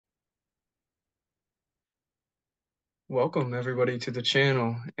Welcome everybody to the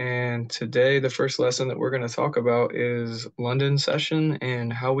channel. And today the first lesson that we're going to talk about is London session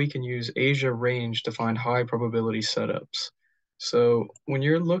and how we can use Asia range to find high probability setups. So when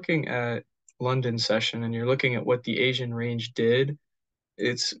you're looking at London session and you're looking at what the Asian range did,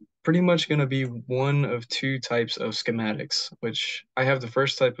 it's pretty much going to be one of two types of schematics, which I have the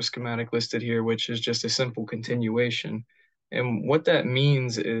first type of schematic listed here, which is just a simple continuation. And what that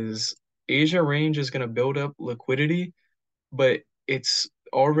means is Asia range is going to build up liquidity, but it's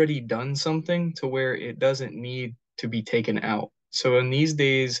already done something to where it doesn't need to be taken out. So in these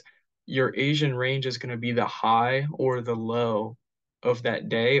days, your Asian range is going to be the high or the low of that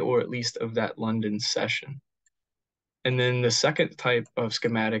day, or at least of that London session. And then the second type of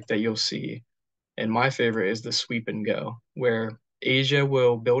schematic that you'll see, and my favorite, is the sweep and go, where Asia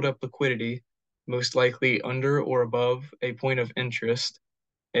will build up liquidity, most likely under or above a point of interest,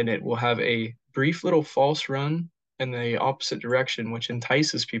 and it will have a brief little false run in the opposite direction, which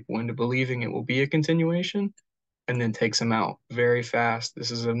entices people into believing it will be a continuation and then takes them out very fast. This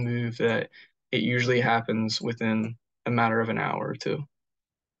is a move that it usually happens within a matter of an hour or two.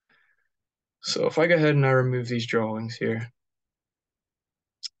 So if I go ahead and I remove these drawings here,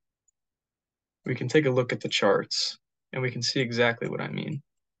 we can take a look at the charts and we can see exactly what I mean.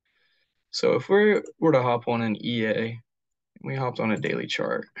 So if we were to hop on an EA, we hopped on a daily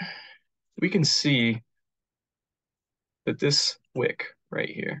chart, we can see that this wick right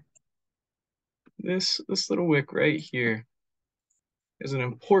here, this little wick right here is an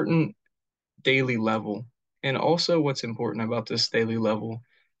important daily level. And also what's important about this daily level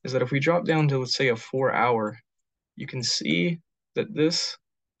is that if we drop down to, let's say, a 4 hour, you can see that this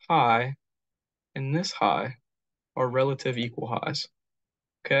high and this high are relative equal highs.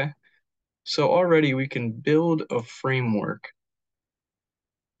 Okay. So already we can build a framework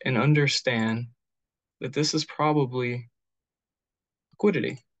and understand that this is probably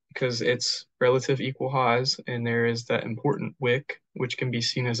liquidity because it's relative equal highs, and there is that important wick, which can be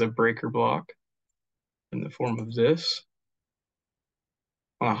seen as a breaker block in the form of this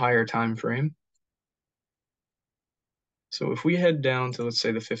on a higher time frame. So if we head down to, let's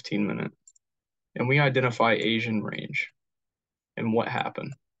say, the 15-minute, and we identify Asian range and what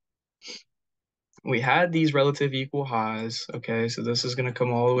happened, we had these relative equal highs. Okay, so this is going to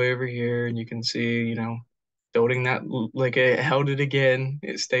come all the way over here, and you can see, building that, like, it held it again.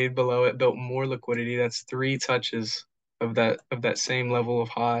 It stayed below it, built more liquidity. That's three touches of that same level of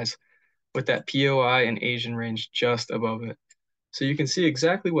highs with that POI and Asian range just above it. So you can see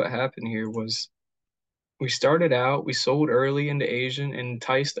exactly what happened here was we started out, we sold early into Asian and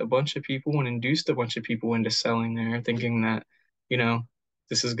enticed a bunch of people and induced a bunch of people into selling there, thinking that, you know,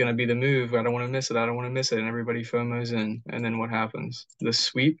 this is going to be the move. I don't want to miss it. I don't want to miss it. And everybody FOMOs in. And then what happens? The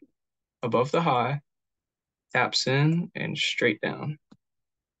sweep above the high taps in and straight down.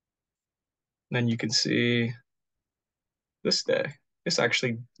 Then you can see this day. This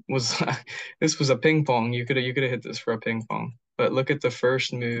actually was this was a ping pong. You could have hit this for a ping pong. But look at the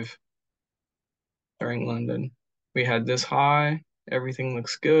first move during London. We had this high. Everything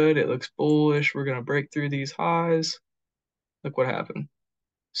looks good. It looks bullish. We're gonna break through these highs. Look what happened.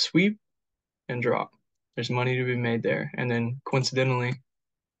 Sweep and drop. There's money to be made there. And then coincidentally,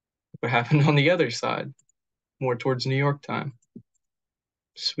 what happened on the other side, more towards New York time.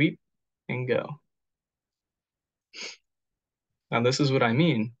 Sweep and go. Now this is what I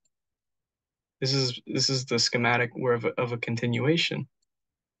mean. This is the schematic where of a continuation.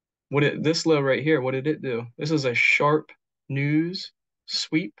 This low right here, what did it do? This is a sharp news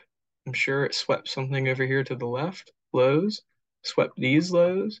sweep. I'm sure it swept something over here to the left, lows, swept these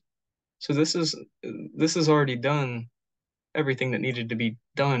lows. So this is already done everything that needed to be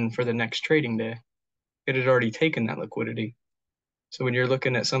done for the next trading day. It had already taken that liquidity. So when you're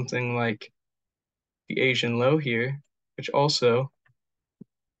looking at something like the Asian low here, which also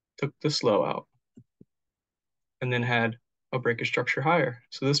took this low out and then had a break of structure higher.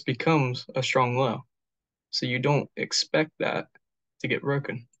 So this becomes a strong low. So you don't expect that to get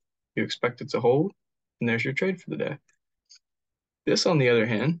broken. You expect it to hold, and there's your trade for the day. This, on the other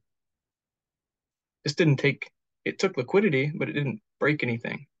hand, this didn't take, it took liquidity, but it didn't break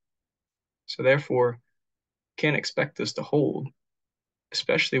anything. So therefore, can't expect this to hold,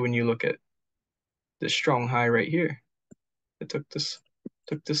 especially when you look at this strong high right here. It took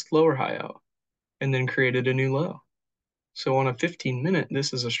this lower high out and then created a new low. So on a 15-minute,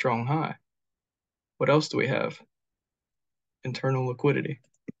 this is a strong high. What else do we have? Internal liquidity.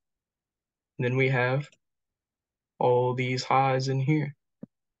 And then we have all these highs in here.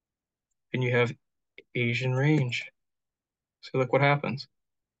 And you have Asian range. So look what happens.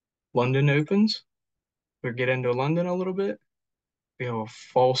 London opens, We get into London a little bit. We have a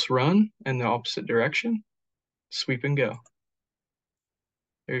false run in the opposite direction. Sweep and go.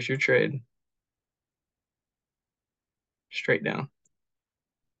 There's your trade. Straight down.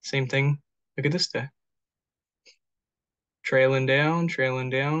 Same thing. Look at this day. Trailing down,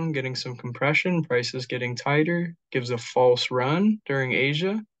 getting some compression. Prices getting tighter. Gives a false run during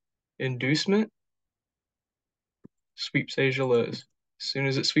Asia. Inducement. Sweeps Asia lows. As soon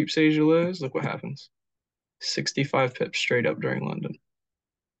as it sweeps Asia lows, look what happens. 65 pips straight up during London.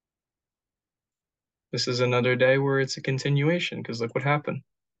 This is another day where it's a continuation because look what happened.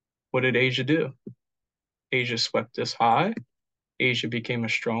 What did Asia do? Asia swept this high. Asia became a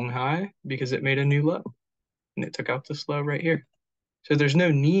strong high because it made a new low and it took out this low right here. So there's no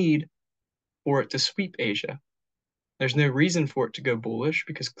need for it to sweep Asia. There's no reason for it to go bullish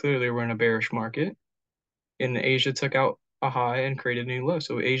because clearly we're in a bearish market and Asia took out a high and created a new low.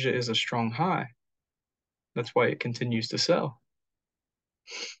 So Asia is a strong high. That's why it continues to sell.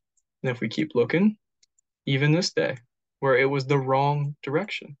 And if we keep looking, even this day, where it was the wrong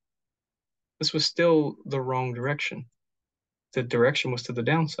direction, this was still the wrong direction. The direction was to the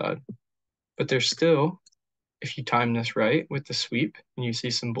downside. But there's still, if you time this right with the sweep and you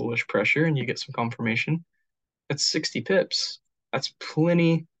see some bullish pressure and you get some confirmation, that's 60 pips. That's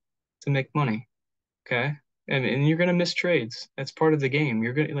plenty to make money. Okay. And you're gonna miss trades. That's part of the game.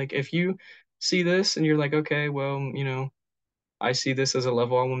 You're gonna like if you see this and you're like, okay, well, I see this as a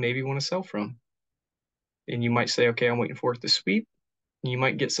level I will maybe want to sell from. And you might say, okay, I'm waiting for it to sweep. You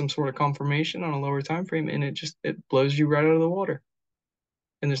might get some sort of confirmation on a lower time frame and it blows you right out of the water.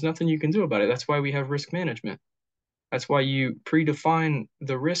 And there's nothing you can do about it. That's why we have risk management. That's why you predefine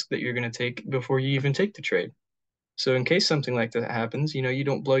the risk that you're going to take before you even take the trade. So in case something like that happens, you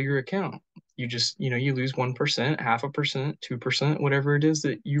don't blow your account. You just, you lose 1%, 0.5%, 2%, whatever it is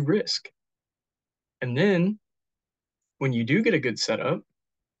that you risk. And then when you do get a good setup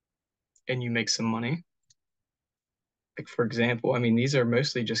and you make some money, like for example, I mean, these are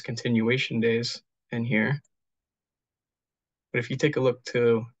mostly just continuation days in here. But if you take a look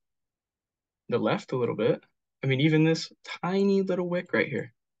to the left a little bit, I mean, even this tiny little wick right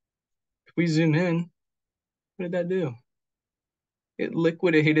here, if we zoom in, what did that do? It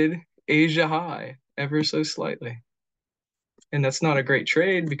liquidated Asia high ever so slightly. And that's not a great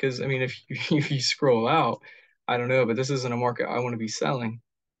trade because, I mean, if you, if you scroll out, I don't know, but this isn't a market I want to be selling.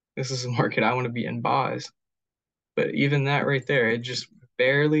 This is a market I want to be in buys. But even that right there, it just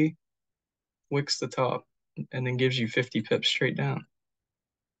barely wicks the top and then gives you 50 pips straight down.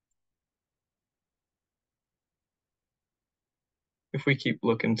 If we keep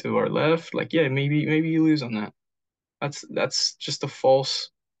looking to our left, like, yeah, maybe you lose on that. That's just a false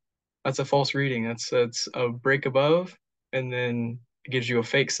That's a false reading. That's a break above, and then it gives you a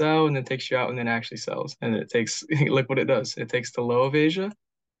fake sell, and then takes you out, and then actually sells. And it takes look what it does. It takes the low of Asia,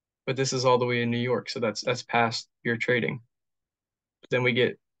 but this is all the way in New York, so that's past your trading. But then we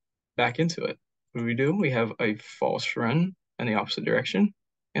get back into it. What do we do? We have a false run in the opposite direction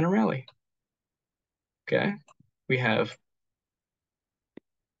and a rally. Okay, we have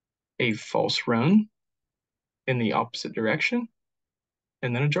a false run in the opposite direction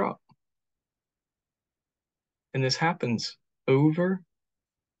and then a drop. And this happens over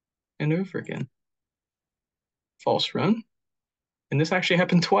and over again. False run. And this actually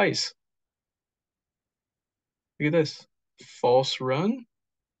happened twice. Look at this. False run.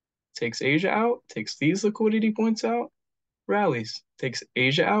 Takes Asia out. Takes these liquidity points out. Rallies. Takes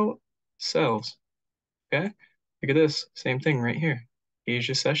Asia out. Sells. Okay. Look at this. Same thing right here.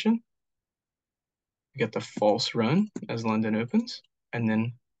 Asia session. We get the false run as London opens. And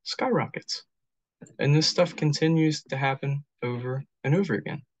then skyrockets. And this stuff continues to happen over and over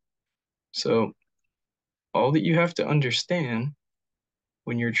again. So all that you have to understand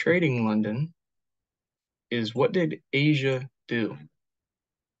when you're trading London is what did Asia do?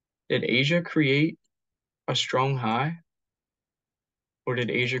 Did Asia create a strong high or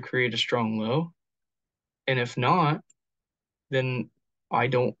did Asia create a strong low? And if not, then I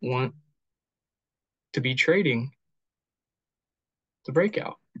don't want to be trading the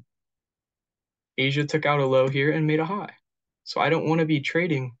breakout. Asia took out a low here and made a high. So I don't want to be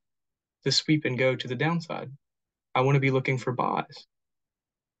trading the sweep and go to the downside. I want to be looking for buys.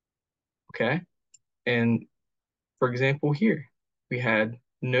 Okay. And for example, here we had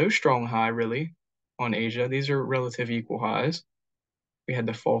no strong high really on Asia. These are relative equal highs. We had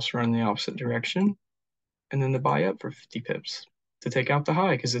the false run in the opposite direction and then the buy up for 50 pips to take out the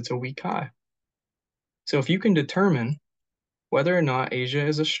high because it's a weak high. So if you can determine whether or not Asia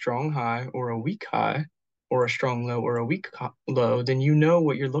is a strong high or a weak high or a strong low or a weak low, then you know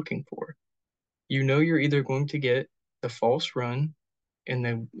what you're looking for. You know you're either going to get the false run and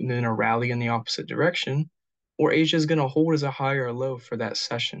then a rally in the opposite direction, or Asia is going to hold as a high or a low for that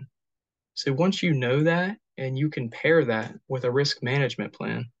session. So once you know that and you can pair that with a risk management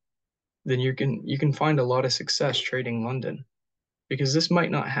plan, then you can find a lot of success trading London because this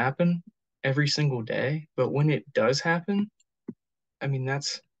might not happen every single day, but when it does happen, I mean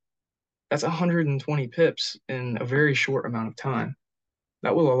that's 120 pips in a very short amount of time.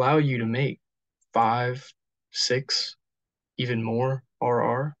 That will allow you to make five, six, even more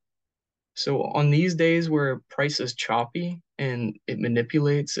RR. So on these days where price is choppy and it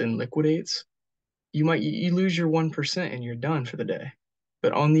manipulates and liquidates, you lose your 1% and you're done for the day.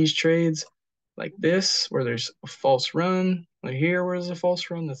 But on these trades like this, where there's a false run, like here where there's a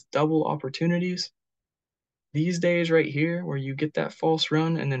false run, that's double opportunities. These days right here where you get that false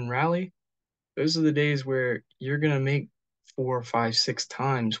run and then rally, those are the days where you're gonna make four, five, six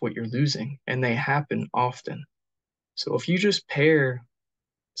times what you're losing, and they happen often. So if you just pair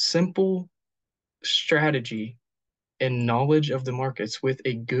simple strategy and knowledge of the markets with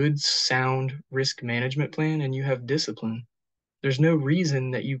a good, sound risk management plan and you have discipline, there's no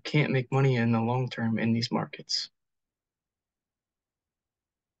reason that you can't make money in the long term in these markets.